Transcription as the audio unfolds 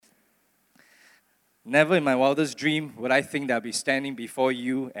Never in my wildest dream would I think that I'll be standing before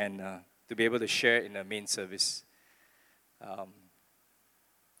you and to be able to share in the main service.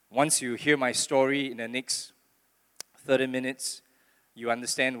 Once you hear my story in the next 30 minutes, you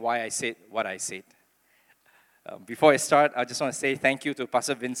understand why I said what I said. Before I start, I just want to say thank you to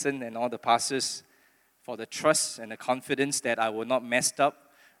Pastor Vincent and all the pastors for the trust and the confidence that I will not mess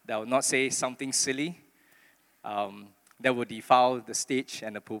up, that I will not say something silly, that will defile the stage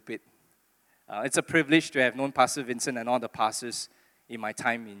and the pulpit. It's a privilege to have known Pastor Vincent and all the pastors in my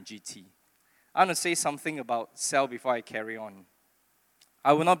time in GT. I want to say something about Cell before I carry on.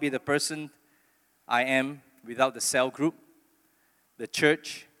 I will not be the person I am without the Cell group. The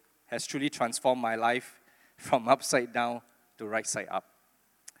church has truly transformed my life from upside down to right side up.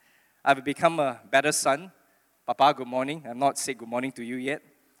 I've become a better son. Papa, good morning. I've not said good morning to you yet.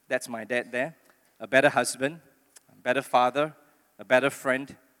 That's my dad there. A better husband, a better father, a better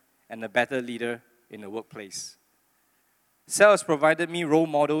friend, and a better leader in the workplace. Cell has provided me role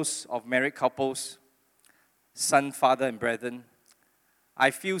models of married couples, son, father, and brethren.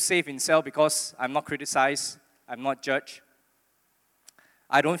 I feel safe in Cell because I'm not criticized, I'm not judged.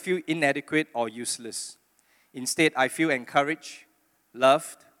 I don't feel inadequate or useless. Instead, I feel encouraged,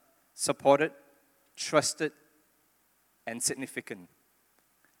 loved, supported, trusted, and significant.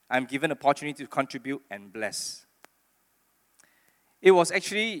 I'm given opportunity to contribute and bless. It was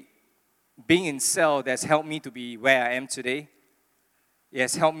actually being in Cell that's helped me to be where I am today. It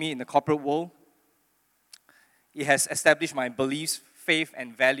has helped me in the corporate world. It has established my beliefs, faith,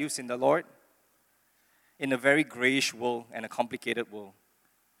 and values in the Lord in a very grayish world and a complicated world.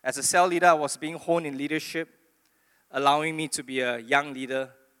 As a Cell leader, I was being honed in leadership, allowing me to be a young leader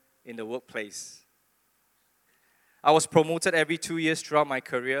in the workplace. I was promoted every 2 years throughout my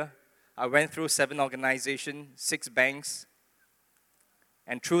career. I went through 7 organizations, 6 banks.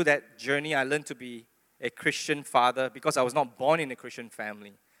 And through that journey, I learned to be a Christian father because I was not born in a Christian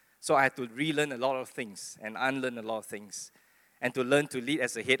family. So I had to relearn a lot of things and unlearn a lot of things. And to learn to lead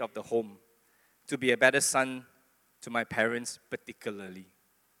as the head of the home. To be a better son to my parents particularly.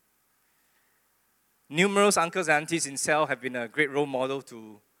 Numerous uncles and aunties in Cell have been a great role model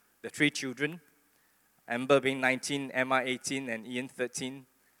to the 3 children. Amber being 19, Emma 18, and Ian 13.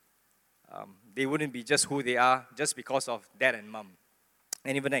 They wouldn't be just who they are just because of dad and mom.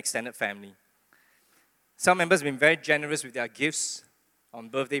 And even an extended family. Some members have been very generous with their gifts on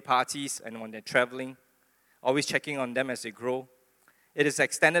birthday parties and when they're traveling, always checking on them as they grow. It is an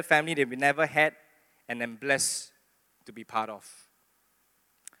extended family that we never had and am blessed to be part of.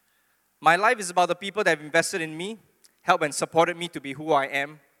 My life is about the people that have invested in me, helped and supported me to be who I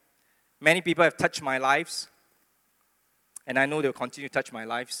am. Many people have touched my lives, and I know they'll continue to touch my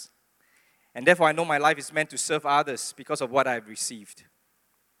lives. And therefore, I know my life is meant to serve others because of what I've received.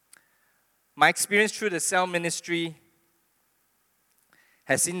 My experience through the Cell ministry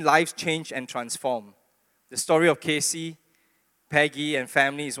has seen lives change and transform. The story of Casey, Peggy, and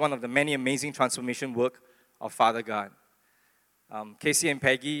family is one of the many amazing transformation work of Father God. Casey and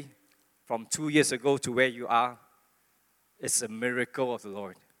Peggy, from 2 years ago to where you are, it's a miracle of the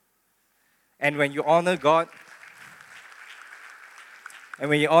Lord. And when you honor God,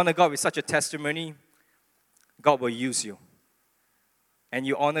 with such a testimony, God will use you. And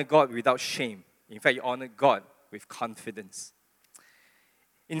you honor God without shame. In fact, you honor God with confidence.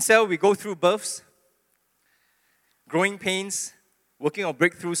 In Cell, we go through births, growing pains, working on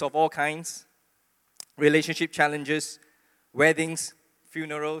breakthroughs of all kinds, relationship challenges, weddings,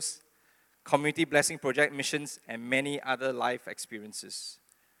 funerals, community blessing project missions, and many other life experiences.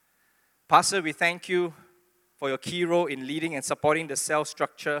 Pastor, we thank you for your key role in leading and supporting the Cell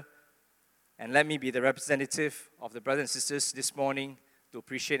structure. And let me be the representative of the brothers and sisters this morning to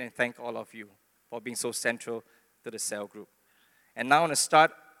appreciate and thank all of you for being so central to the Cell group. And now I want to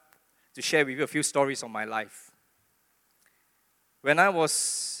start to share with you a few stories of my life. When I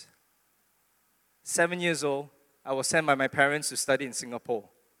was 7 years old, I was sent by my parents to study in Singapore.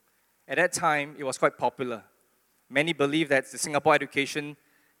 At that time, it was quite popular. Many believed that the Singapore education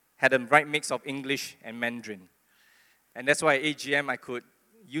had a right mix of English and Mandarin. And that's why at AGM I could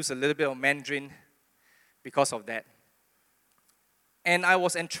use a little bit of Mandarin because of that. And I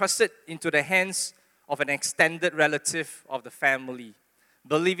was entrusted into the hands of an extended relative of the family,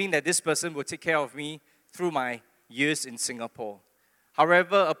 believing that this person would take care of me through my years in Singapore.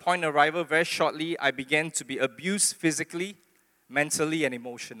 However, upon arrival, very shortly, I began to be abused physically, mentally, and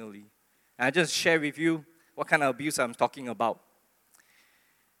emotionally. And I just share with you what kind of abuse I'm talking about.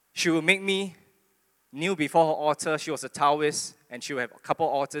 She would make me kneel before her altar. She was a Taoist, and she would have a couple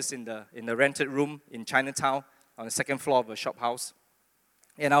altars in the rented room in Chinatown on the second floor of a shop house.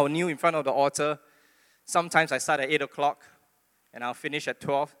 And I would kneel in front of the altar Sometimes I start at 8 o'clock and I'll finish at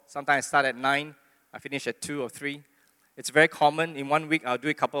 12. Sometimes I start at 9, I finish at 2 or 3. It's very common. In 1 week, I'll do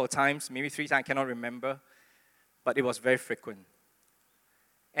it a couple of times, maybe 3 times, I cannot remember. But it was very frequent.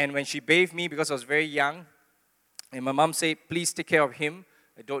 And when she bathed me, because I was very young, and my mom said, please take care of him.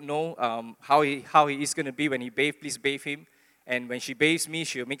 I don't know how he is going to be when he bathes. Please bathe him. And when she bathes me,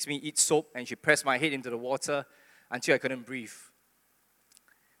 she makes me eat soap, and she pressed my head into the water until I couldn't breathe.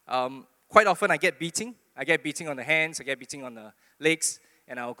 Quite often, I get beating. I get beating on the hands, I get beating on the legs,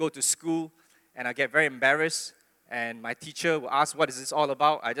 and I'll go to school, and I get very embarrassed. And my teacher will ask, what is this all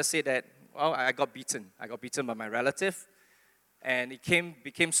about? I just say that, well, I got beaten. I got beaten by my relative. And it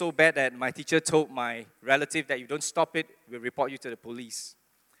became so bad that my teacher told my relative that if you don't stop it, we'll report you to the police.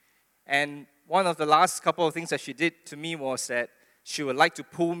 And one of the last couple of things that she did to me was that she would like to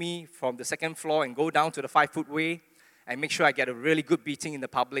pull me from the second floor and go down to the 5-foot way and make sure I get a really good beating in the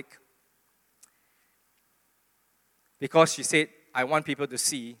public. Because she said, I want people to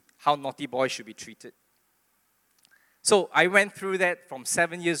see how naughty boys should be treated. So I went through that from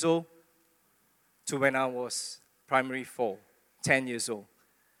 7 years old to when I was primary 4. 10 years old.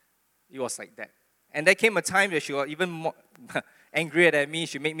 It was like that. And there came a time that she got even more angrier at me.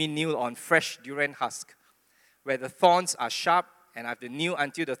 She made me kneel on fresh durian husk, where the thorns are sharp, and I have to kneel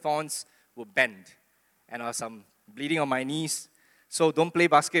until the thorns will bend. And I was bleeding on my knees. So don't play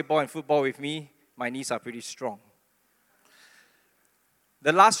basketball and football with me. My knees are pretty strong.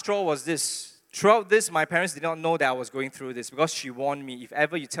 The last straw was this. Throughout this, my parents did not know that I was going through this because she warned me, if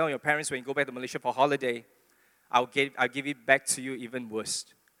ever you tell your parents when you go back to Malaysia for holiday, I'll give it back to you even worse.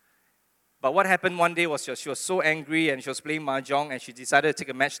 But what happened one day was she was so angry and she was playing mahjong and she decided to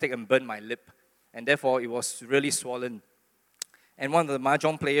take a matchstick and burn my lip. And therefore, it was really swollen. And one of the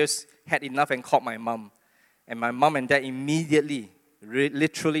mahjong players had enough and called my mom. And my mom and dad immediately,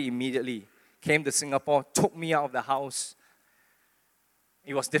 literally immediately, came to Singapore, took me out of the house.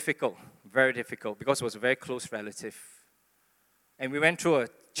 It was difficult, very difficult, because it was a very close relative. And we went through a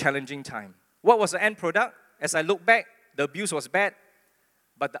challenging time. What was the end product? As I look back, the abuse was bad,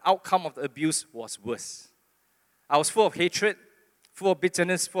 but the outcome of the abuse was worse. I was full of hatred, full of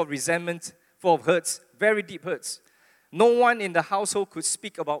bitterness, full of resentment, full of hurts, very deep hurts. No one in the household could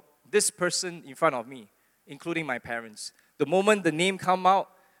speak about this person in front of me, including my parents. The moment the name came out,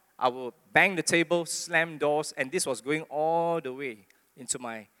 I would bang the table, slam doors, and this was going all the way into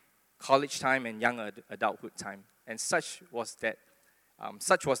my college time and young adulthood time. And such was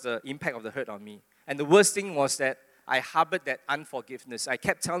the impact of the hurt on me. And the worst thing was that I harbored that unforgiveness. I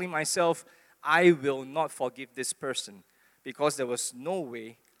kept telling myself, I will not forgive this person because there was no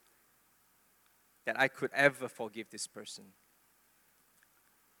way that I could ever forgive this person.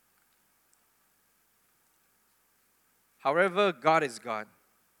 However, God is God,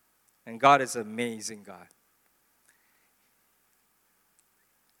 and God is an amazing God.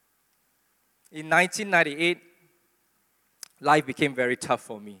 In 1998, life became very tough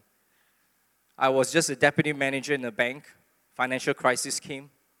for me. I was just a deputy manager in a bank. Financial crisis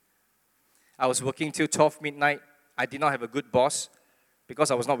came. I was working till 12 midnight. I did not have a good boss because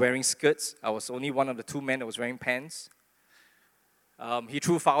I was not wearing skirts. I was only one of the 2 men that was wearing pants. He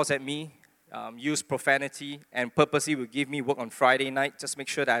threw files at me, used profanity, and purposely would give me work on Friday night, just make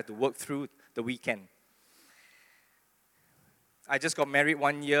sure that I had to work through the weekend. I just got married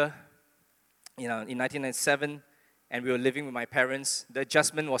 1 year, in 1997. And we were living with my parents. The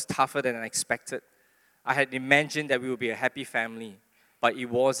adjustment was tougher than I expected. I had imagined that we would be a happy family, but it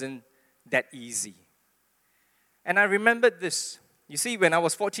wasn't that easy. And I remembered this. You see, when I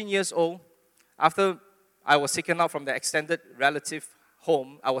was 14 years old, after I was taken out from the extended relative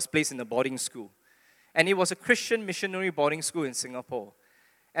home, I was placed in a boarding school. And it was a Christian missionary boarding school in Singapore.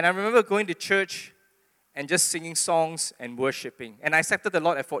 And I remember going to church and just singing songs and worshiping. And I accepted the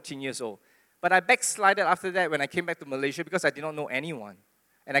Lord at 14 years old. But I backslided after that when I came back to Malaysia because I did not know anyone.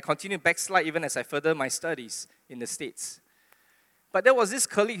 And I continued to backslide even as I furthered my studies in the States. But there was this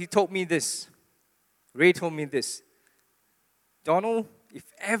colleague, he told me this. Ray told me this. Donald, if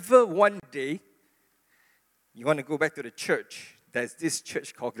ever one day you want to go back to the church, there's this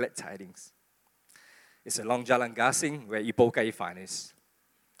church called Glad Tidings. It's along Jalan Gasing where Ipoh Kaifan is.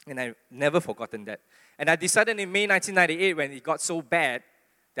 And I've never forgotten that. And I decided in May 1998 when it got so bad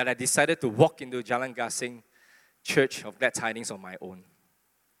that I decided to walk into Jalan Gasing Church of Glad Tidings on my own.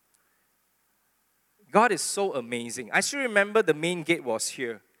 God is so amazing. I still remember the main gate was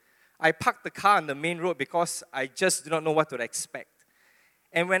here. I parked the car on the main road because I just did not know what to expect.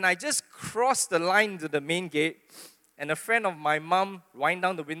 And when I just crossed the line to the main gate, and a friend of my mom wind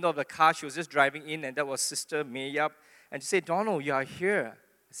down the window of the car, she was just driving in, and that was Sister Mayap, and she said, Donald, you are here.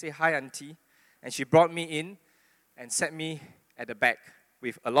 I say, hi, Auntie. And she brought me in and sat me at the back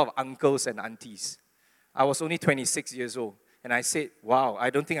with a lot of uncles and aunties. I was only 26 years old. And I said, wow, I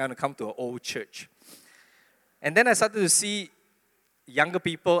don't think I'm going to come to an old church. And then I started to see younger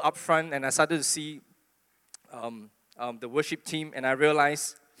people up front, and I started to see the worship team, and I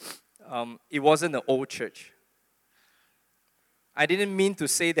realized it wasn't an old church. I didn't mean to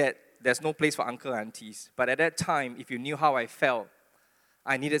say that there's no place for uncle and aunties, but at that time, if you knew how I felt,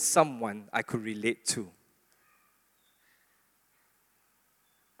 I needed someone I could relate to.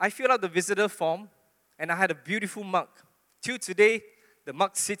 I filled out the visitor form, and I had a beautiful mug. Till today, the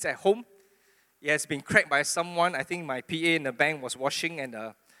mug sits at home. It has been cracked by someone. I think my PA in the bank was washing, and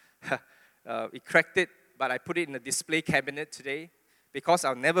it cracked it, but I put it in the display cabinet today because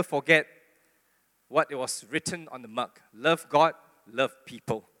I'll never forget what it was written on the mug. Love God, love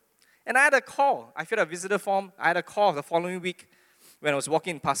people. And I had a call. I filled out a visitor form. I had a call the following week when I was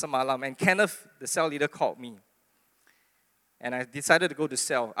walking in Pasar Malam, and Kenneth, the cell leader, called me. And I decided to go to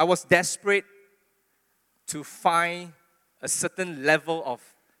cell. I was desperate to find a certain level of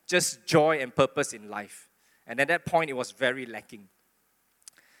just joy and purpose in life. And at that point, it was very lacking.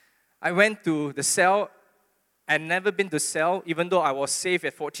 I went to the cell. I'd never been to cell, even though I was saved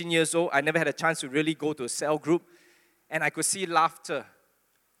at 14 years old. I never had a chance to really go to a cell group. And I could see laughter.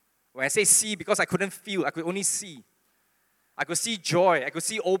 When I say see, because I couldn't feel, I could only see. I could see joy. I could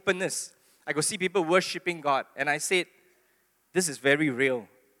see openness. I could see people worshiping God. And I said, this is very real.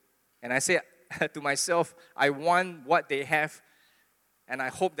 And I said to myself, I want what they have. And I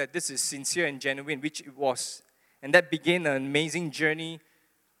hope that this is sincere and genuine, which it was. And that began an amazing journey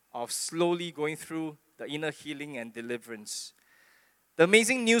of slowly going through the inner healing and deliverance. The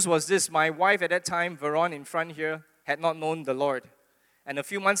amazing news was this. My wife at that time, Veron in front here, had not known the Lord. And a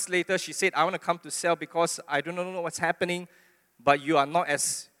few months later, she said, I want to come to cell because I don't know what's happening, but you are not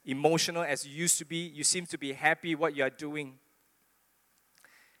as emotional as you used to be. You seem to be happy what you are doing.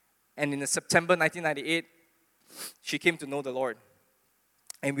 And in September 1998, she came to know the Lord.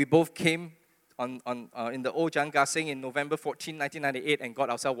 And we both came in the old Jalan Gasing in November 14, 1998, and got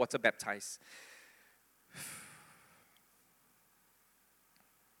ourselves water baptized.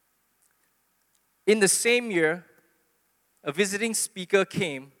 In the same year, a visiting speaker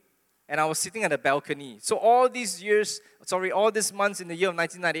came, and I was sitting at the balcony. So all these months in the year of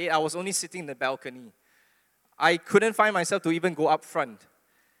 1998, I was only sitting in the balcony. I couldn't find myself to even go up front.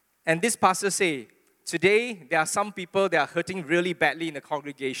 And this pastor said, today there are some people that are hurting really badly in the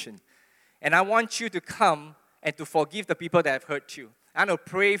congregation. And I want you to come and to forgive the people that have hurt you. I'm going to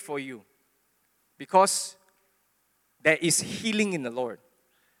pray for you. Because there is healing in the Lord.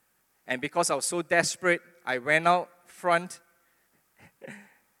 And because I was so desperate, I went out front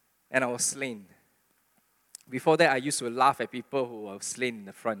and I was slain. Before that, I used to laugh at people who were slain in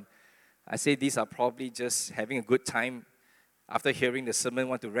the front. I say these are probably just having a good time. After hearing the sermon,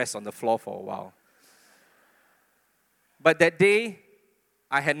 want to rest on the floor for a while. But that day,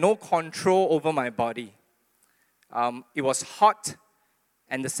 I had no control over my body. It was hot,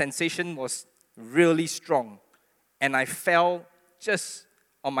 and the sensation was really strong. And I fell just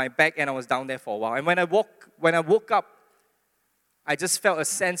on my back, and I was down there for a while. And when I woke up, I just felt a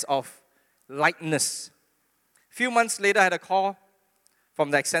sense of lightness. A few months later, I had a call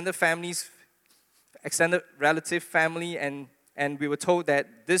from the extended relative family, and we were told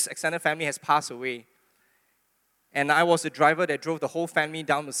that this extended family has passed away. And I was the driver that drove the whole family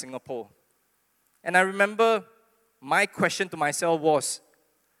down to Singapore. And I remember my question to myself was,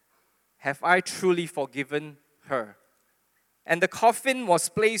 have I truly forgiven her? And the coffin was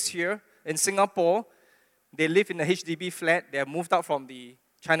placed here in Singapore. They live in a HDB flat. They have moved out from the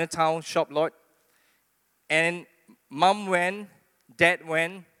Chinatown shop lot. And mom went, dad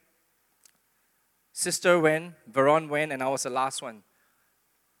went, sister went, Veron went, and I was the last one.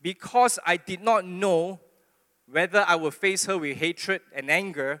 Because I did not know whether I would face her with hatred and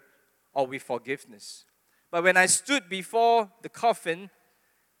anger or with forgiveness. But when I stood before the coffin,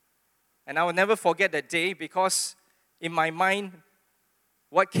 and I will never forget that day because in my mind,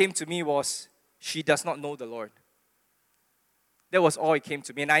 what came to me was, she does not know the Lord. That was all it came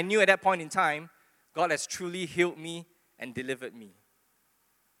to me. And I knew at that point in time, God has truly healed me and delivered me.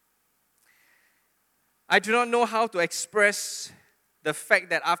 I do not know how to express the fact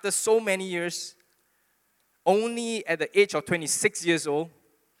that after so many years, only at the age of 26 years old,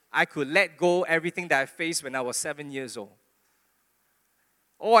 I could let go everything that I faced when I was 7 years old.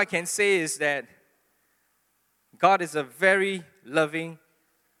 All I can say is that God is a very loving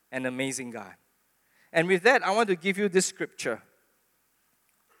and amazing God. And with that, I want to give you this scripture.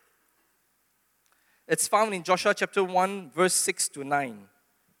 It's found in Joshua chapter 1, verse 6 to 9.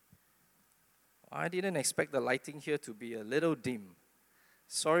 I didn't expect the lighting here to be a little dim.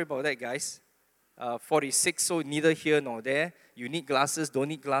 Sorry about that, guys. 46, so neither here nor there. You need glasses, don't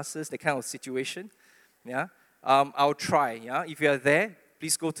need glasses, that kind of situation. Yeah. I'll try. Yeah. If you are there,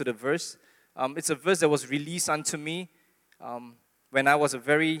 please go to the verse. It's a verse that was released unto me when I was a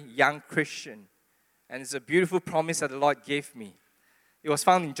very young Christian. And it's a beautiful promise that the Lord gave me. It was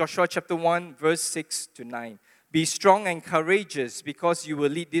found in Joshua chapter 1, verse 6 to 9. Be strong and courageous, because you will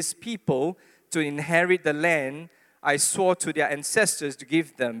lead these people to inherit the land I swore to their ancestors to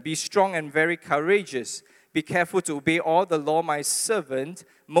give them. Be strong and very courageous. Be careful to obey all the law my servant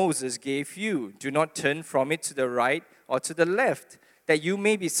Moses gave you. Do not turn from it to the right or to the left, that you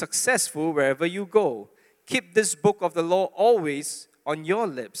may be successful wherever you go. Keep this book of the law always on your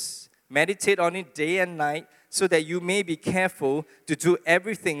lips. Meditate on it day and night, so that you may be careful to do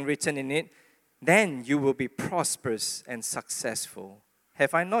everything written in it. Then you will be prosperous and successful.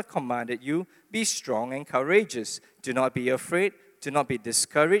 Have I not commanded you? Be strong and courageous. Do not be afraid. Do not be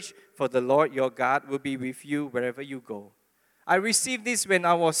discouraged, for the Lord your God will be with you wherever you go. I received this when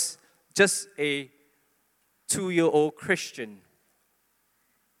I was just a 2-year-old Christian.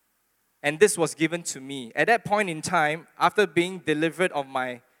 And this was given to me. At that point in time, after being delivered of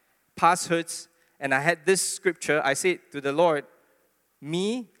my past hurts, and I had this scripture, I said to the Lord,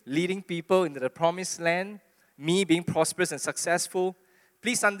 me leading people into the promised land, me being prosperous and successful,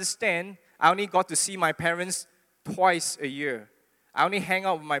 please understand, I only got to see my parents twice a year. I only hang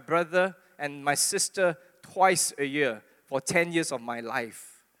out with my brother and my sister twice a year for 10 years of my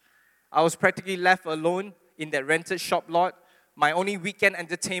life. I was practically left alone in that rented shop lot. My only weekend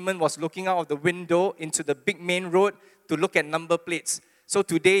entertainment was looking out of the window into the big main road to look at number plates. So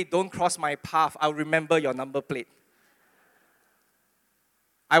today, don't cross my path. I'll remember your number plate.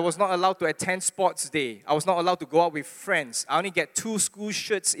 I was not allowed to attend sports day. I was not allowed to go out with friends. I only get 2 school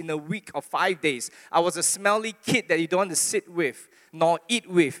shirts in a week of 5 days. I was a smelly kid that you don't want to sit with, nor eat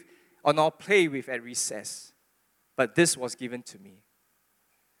with, or nor play with at recess. But this was given to me.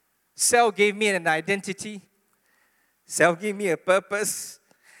 Cell gave me an identity. Cell gave me a purpose.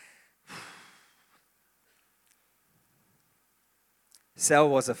 Cell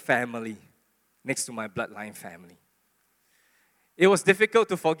was a family next to my bloodline family. It was difficult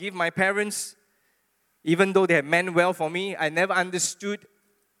to forgive my parents, even though they had meant well for me. I never understood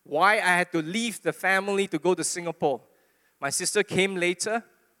why I had to leave the family to go to Singapore. My sister came later.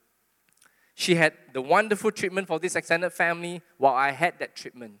 She had the wonderful treatment for this extended family while I had that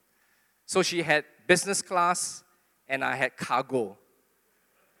treatment. So she had business class and I had cargo.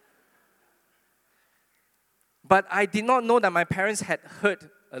 But I did not know that my parents had hurt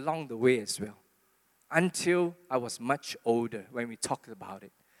along the way as well, until I was much older when we talked about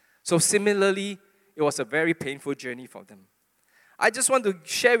it. So similarly, it was a very painful journey for them. I just want to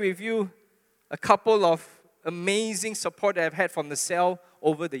share with you a couple of amazing support that I've had from the cell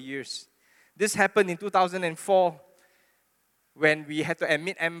over the years. This happened in 2004 when we had to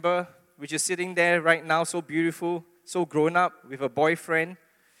admit Amber, which is sitting there right now, so beautiful, so grown up, with a boyfriend.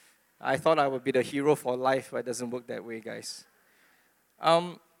 I thought I would be the hero for life, but it doesn't work that way, guys.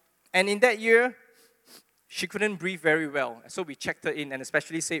 And in that year, she couldn't breathe very well. So we checked her in and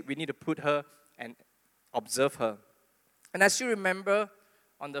especially said we need to put her and observe her. And I still remember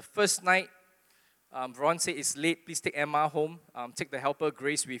on the first night, Ron said, it's late, please take Emma home. Take the helper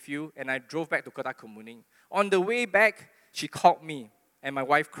Grace with you. And I drove back to Kota Kemuning. On the way back, she called me and my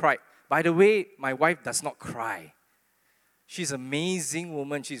wife cried. By the way, my wife does not cry. She's an amazing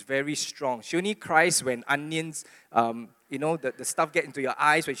woman. She's very strong. She only cries when onions, the stuff get into your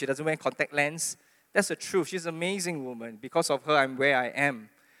eyes when she doesn't wear contact lens. That's the truth. She's an amazing woman. Because of her, I'm where I am.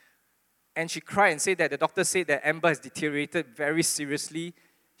 And she cried and said that the doctor said that Amber has deteriorated very seriously.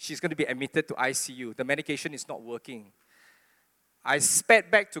 She's going to be admitted to ICU. The medication is not working. I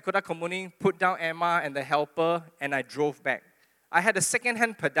sped back to Kota Kemuning, put down Emma and the helper, and I drove back. I had a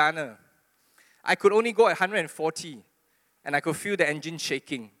second-hand Perdana. I could only go at 140, and I could feel the engine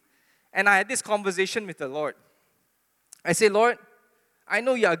shaking. And I had this conversation with the Lord. I said, Lord, I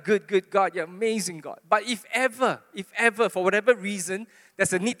know you're a good God, you're an amazing God. But if ever, for whatever reason,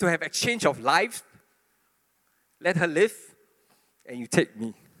 there's a need to have exchange of life, let her live, and you take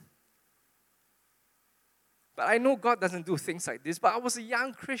me. But I know God doesn't do things like this, but I was a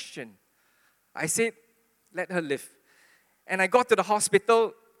young Christian. I said, let her live. And I got to the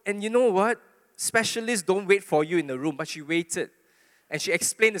hospital, and you know what? Specialists don't wait for you in the room, but she waited. And she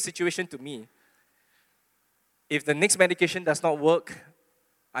explained the situation to me. If the next medication does not work,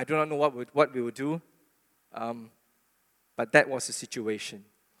 I do not know what we will do. But that was the situation.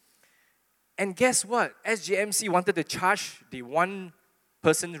 And guess what? SGMC wanted to charge the 1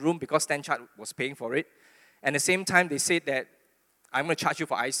 person room because Stanchart was paying for it. And at the same time, they said that, I'm going to charge you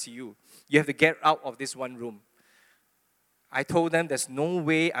for ICU. You have to get out of this one room. I told them there's no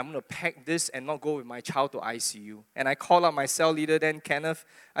way I'm going to pack this and not go with my child to ICU. And I called up my cell leader then, Kenneth.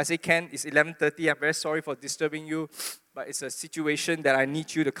 I said, Ken, it's 11:30. I'm very sorry for disturbing you, but it's a situation that I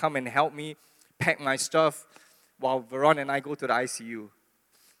need you to come and help me pack my stuff while Veron and I go to the ICU.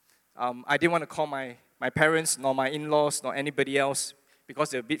 I didn't want to call my parents, nor my in-laws, nor anybody else because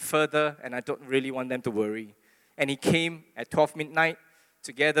they're a bit further and I don't really want them to worry. And he came at 12 midnight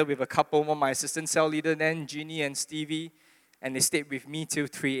together with a couple more, my assistant cell leader then, Jeannie and Stevie, and they stayed with me till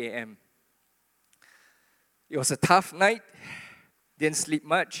 3 a.m. It was a tough night, didn't sleep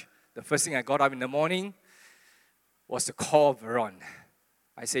much. The first thing I got up in the morning was to call Veron.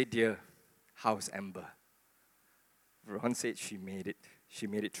 I said, dear, how's Amber? Veron said she made it. She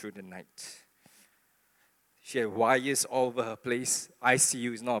made it through the night. She had wires all over her place.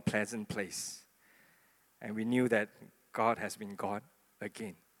 ICU is not a pleasant place. And we knew that God has been God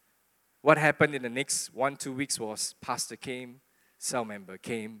again. What happened in the next 1-2 weeks was pastor came, cell member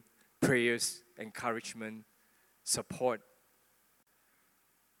came, prayers, encouragement, support.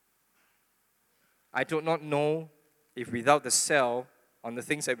 I do not know if without the cell, on the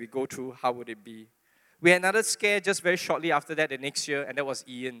things that we go through, how would it be? We had another scare just very shortly after that the next year, and that was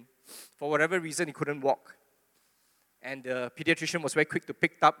Ian. For whatever reason, he couldn't walk. And the pediatrician was very quick to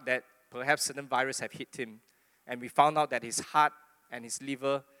pick up that perhaps certain virus have hit him. And we found out that his heart and his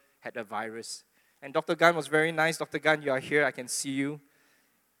liver had a virus. And Dr. Gunn was very nice. Dr. Gunn, you are here. I can see you.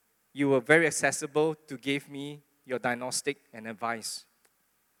 You were very accessible to give me your diagnostic and advice.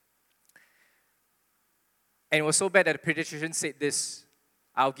 And it was so bad that the pediatrician said this,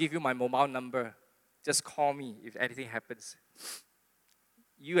 I'll give you my mobile number. Just call me if anything happens.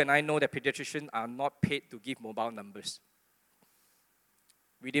 You and I know that pediatricians are not paid to give mobile numbers.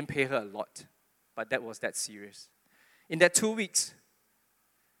 We didn't pay her a lot, but that was that serious. In that 2 weeks,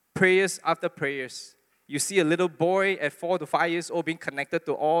 prayers after prayers, you see a little boy at 4 to 5 years old being connected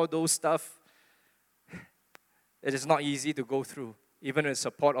to all those stuff. It is not easy to go through, even with the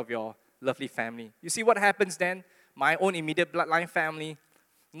support of your lovely family. You see what happens then? My own immediate bloodline family,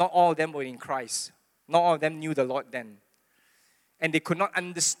 not all of them were in Christ. Not all of them knew the Lord then. And they could not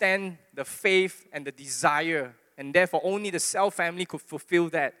understand the faith and the desire. And therefore, only the cell family could fulfill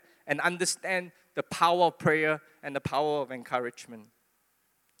that and understand the power of prayer and the power of encouragement.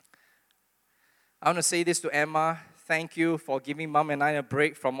 I want to say this to Emma. Thank you for giving Mom and I a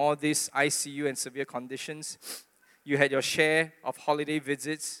break from all these ICU and severe conditions. You had your share of holiday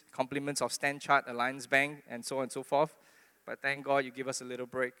visits, compliments of Stanchart, Alliance Bank, and so on and so forth. But thank God you give us a little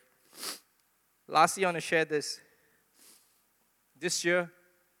break. Lastly, I want to share this. This year,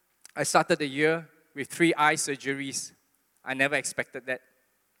 I started the year with 3 eye surgeries. I never expected that.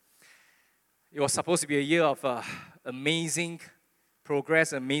 It was supposed to be a year of amazing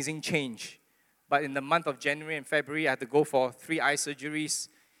progress, amazing change. But in the month of January and February, I had to go for 3 eye surgeries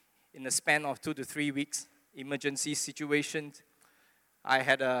in the span of 2 to 3 weeks. Emergency situations. I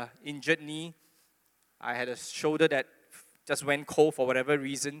had an injured knee. I had a shoulder that just went cold for whatever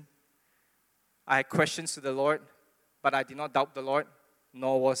reason. I had questions to the Lord, but I did not doubt the Lord,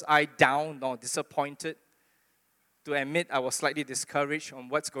 nor was I down nor disappointed. To admit, I was slightly discouraged on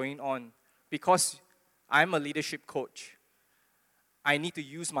what's going on because I'm a leadership coach. I need to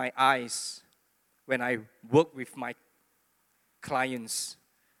use my eyes when I work with my clients.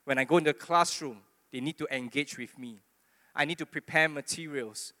 When I go in the classroom, they need to engage with me. I need to prepare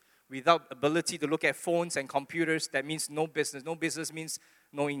materials. Without ability to look at phones and computers, that means no business. No business means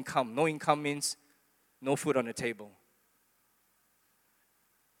no income. No income means no food on the table.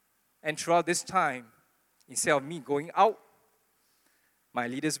 And throughout this time, instead of me going out, my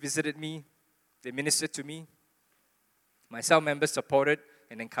leaders visited me, they ministered to me, my cell members supported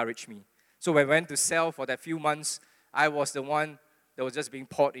and encouraged me. So when I went to cell for that few months, I was the one that was just being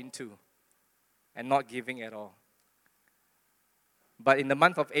poured into and not giving at all. But in the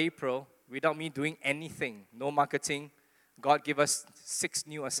month of April, without me doing anything, no marketing, God gave us 6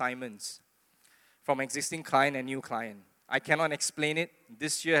 new assignments from existing client and new client. I cannot explain it.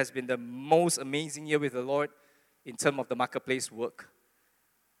 This year has been the most amazing year with the Lord in terms of the marketplace work.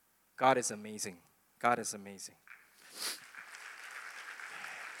 God is amazing. God is amazing.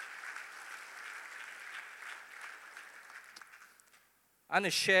 I'm going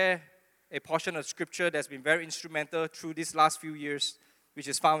to share a portion of scripture that's been very instrumental through these last few years, which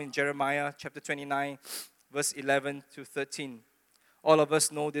is found in Jeremiah chapter 29, verse 11 to 13. All of us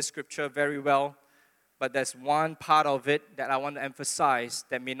know this scripture very well, but there's one part of it that I want to emphasize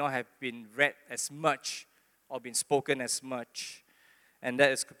that may not have been read as much or been spoken as much. and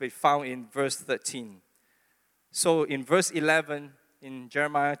that is found in verse 13. So in verse 11, in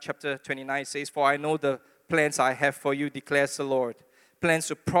Jeremiah chapter 29, it says, "For I know the plans I have for you, declares the Lord. Plans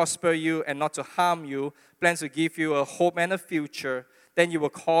to prosper you and not to harm you, plans to give you a hope and a future. Then you will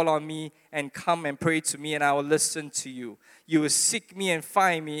call on me and come and pray to me, and I will listen to you. You will seek me and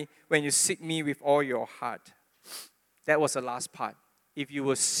find me when you seek me with all your heart." That was the last part. If you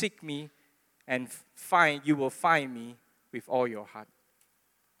will seek me and you will find me with all your heart.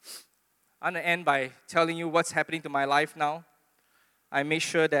 I'm going to end by telling you what's happening to my life now. I made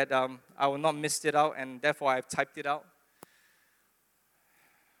sure that I will not miss it out, and therefore I've typed it out.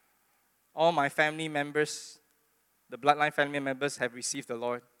 All my family members, the bloodline family members, have received the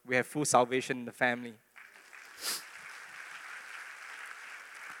Lord. We have full salvation in the family.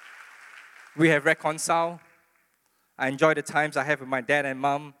 We have reconciled. I enjoy the times I have with my dad and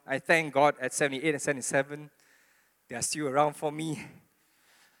mom. I thank God at 78 and 77, they are still around for me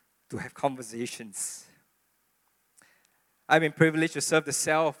to have conversations. I've been privileged to serve the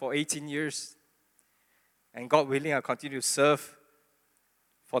cell for 18 years. And God willing, I'll continue to serve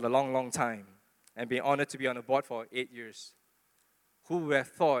for the long, long time. And be honored to be on the board for 8 years. Who would have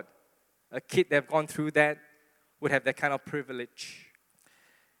thought a kid that have gone through that would have that kind of privilege?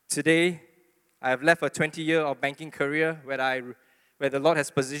 Today, I have left a 20-year of banking career where the Lord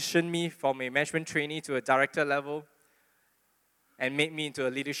has positioned me from a management trainee to a director level and made me into a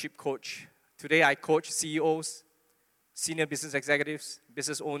leadership coach. Today, I coach CEOs, senior business executives,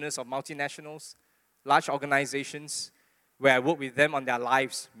 business owners of multinationals, large organizations, where I work with them on their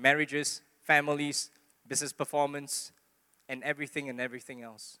lives, marriages, families, business performance, and everything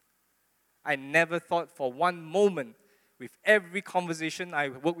else. I never thought for one moment, with every conversation I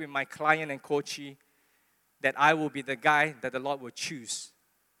work with my client and coachee, that I will be the guy that the Lord will choose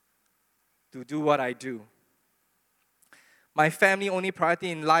to do what I do. My family only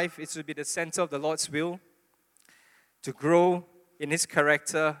priority in life is to be the center of the Lord's will, to grow in His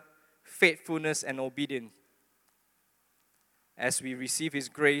character, faithfulness, and obedience as we receive His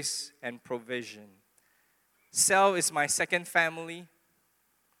grace and provision. Cell is my second family,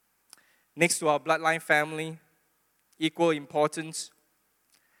 next to our bloodline family, equal importance.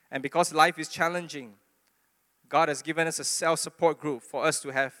 And because life is challenging, God has given us a cell support group for us to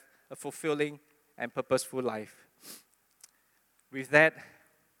have a fulfilling and purposeful life. With that,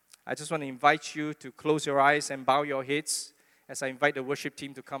 I just want to invite you to close your eyes and bow your heads as I invite the worship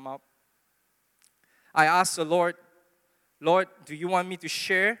team to come up. I asked the Lord, do you want me to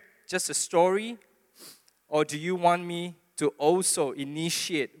share just a story, or do you want me to also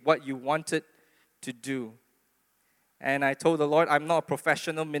initiate what you wanted to do? And I told the Lord, I'm not a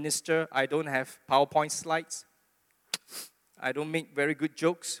professional minister. I don't have PowerPoint slides. I don't make very good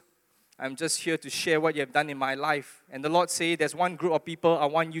jokes. I'm just here to share what you have done in my life. And the Lord said, there's one group of people I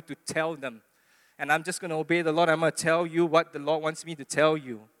want you to tell them. And I'm just going to obey the Lord. I'm going to tell you what the Lord wants me to tell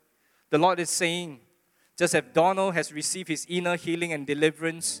you. The Lord is saying, just as Donald has received his inner healing and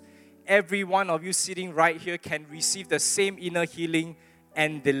deliverance, every one of you sitting right here can receive the same inner healing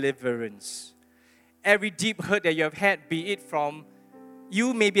and deliverance. Every deep hurt that you have had, be it from,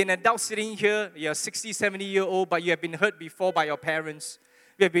 you may be an adult sitting here, you're 60, 70-year-old, but you have been hurt before by your parents.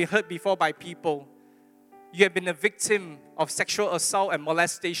 You have been hurt before by people. You have been a victim of sexual assault and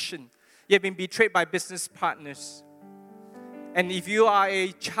molestation. You have been betrayed by business partners. And if you are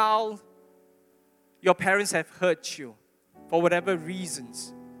a child, your parents have hurt you for whatever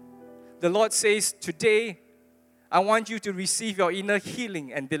reasons. The Lord says, today, I want you to receive your inner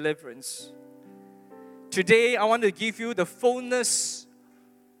healing and deliverance. Today, I want to give you the fullness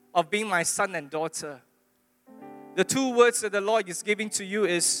of being my son and daughter. The two words that the Lord is giving to you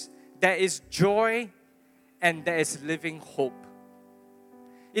is, there is joy and there is living hope.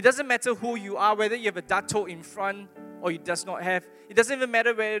 It doesn't matter who you are, whether you have a dato in front or you does not have. It doesn't even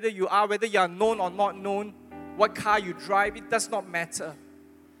matter whether you are known or not known, what car you drive, it does not matter.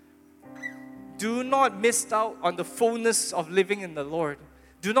 Do not miss out on the fullness of living in the Lord.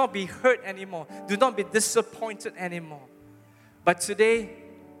 Do not be hurt anymore. Do not be disappointed anymore. But today,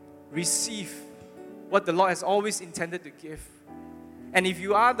 receive what the Lord has always intended to give. And if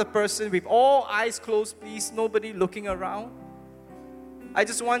you are the person with all eyes closed, please, nobody looking around, I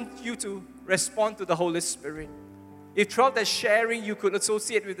just want you to respond to the Holy Spirit. If throughout that sharing, you could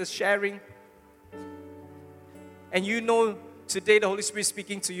associate with the sharing, and you know today the Holy Spirit is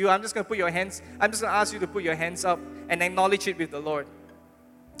speaking to you, I'm just going to ask you to put your hands up and acknowledge it with the Lord.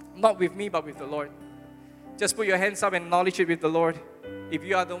 Not with me, but with the Lord. Just put your hands up and acknowledge it with the Lord. If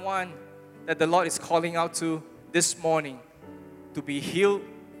you are the one that the Lord is calling out to this morning to be healed,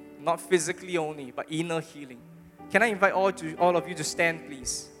 not physically only, but inner healing, Can I invite all of you to stand,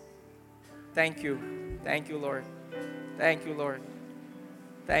 please? Thank you. Thank you, Lord. Thank you, Lord.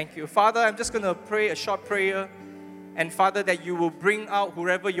 Thank you. Father, I'm just going to pray a short prayer. And Father, that you will bring out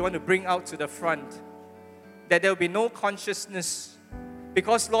whoever you want to bring out to the front. That there will be no consciousness.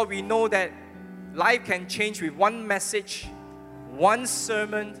 Because, Lord, we know that life can change with one message, one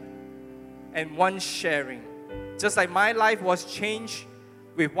sermon, and one sharing. Just like my life was changed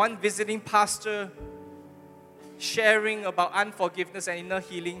with one visiting pastor sharing about unforgiveness and inner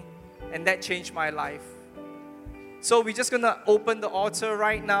healing, and that changed my life. So we're just going to open the altar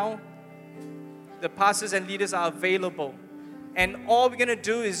right now. The pastors and leaders are available. And all we're going to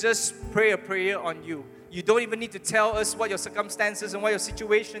do is just pray a prayer on you. You don't even need to tell us what your circumstances and what your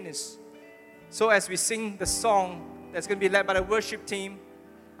situation is. So as we sing the song that's going to be led by the worship team,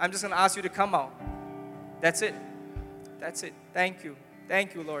 I'm just going to ask you to come out. That's it. That's it. Thank you.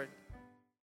 Thank you, Lord.